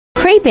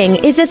Scraping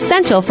is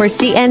essential for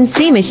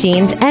CNC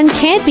machines and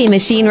can't be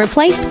machine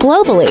replaced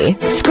globally.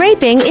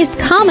 Scraping is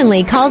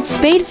commonly called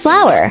spade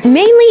flour,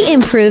 mainly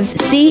improves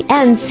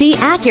CNC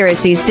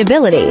accuracy,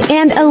 stability,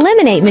 and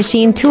eliminate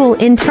machine tool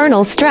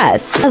internal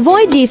stress.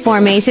 Avoid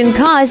deformation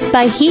caused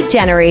by heat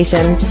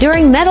generation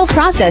during metal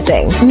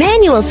processing.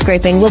 Manual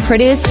scraping will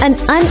produce an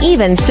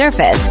uneven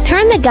surface.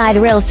 Turn the guide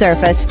rail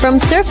surface from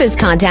surface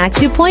contact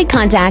to point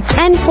contact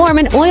and form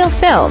an oil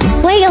film.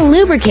 Play a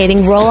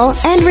lubricating role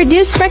and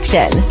reduce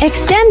friction.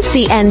 Extend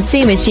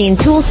CNC machine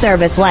tool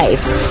service life.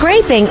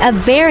 Scraping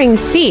of bearing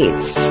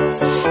seats.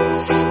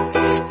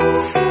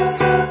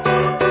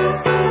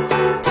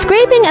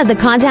 Scraping of the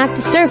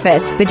contact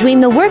surface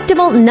between the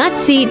worktable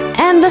nut seat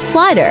and the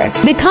slider.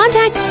 The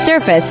contact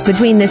surface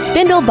between the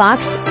spindle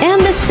box and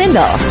the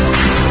spindle.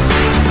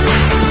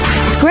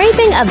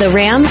 Scraping of the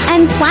ram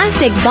and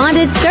plastic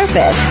bonded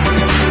surface.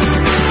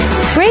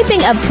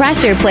 Scraping of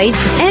pressure plates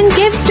and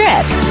give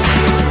strips.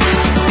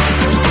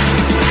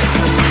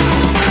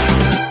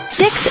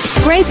 6.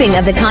 Scraping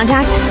of the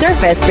contact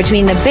surface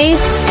between the base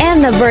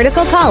and the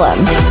vertical column.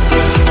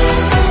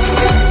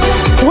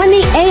 When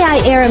the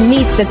AI era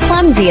meets the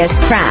clumsiest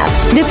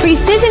craft, the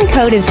precision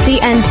code of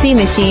CNC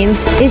machines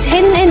is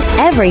hidden in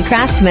every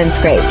craftsman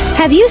scrape.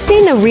 Have you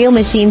seen the real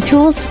machine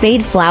tool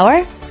spade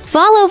flour?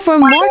 Follow for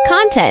more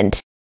content.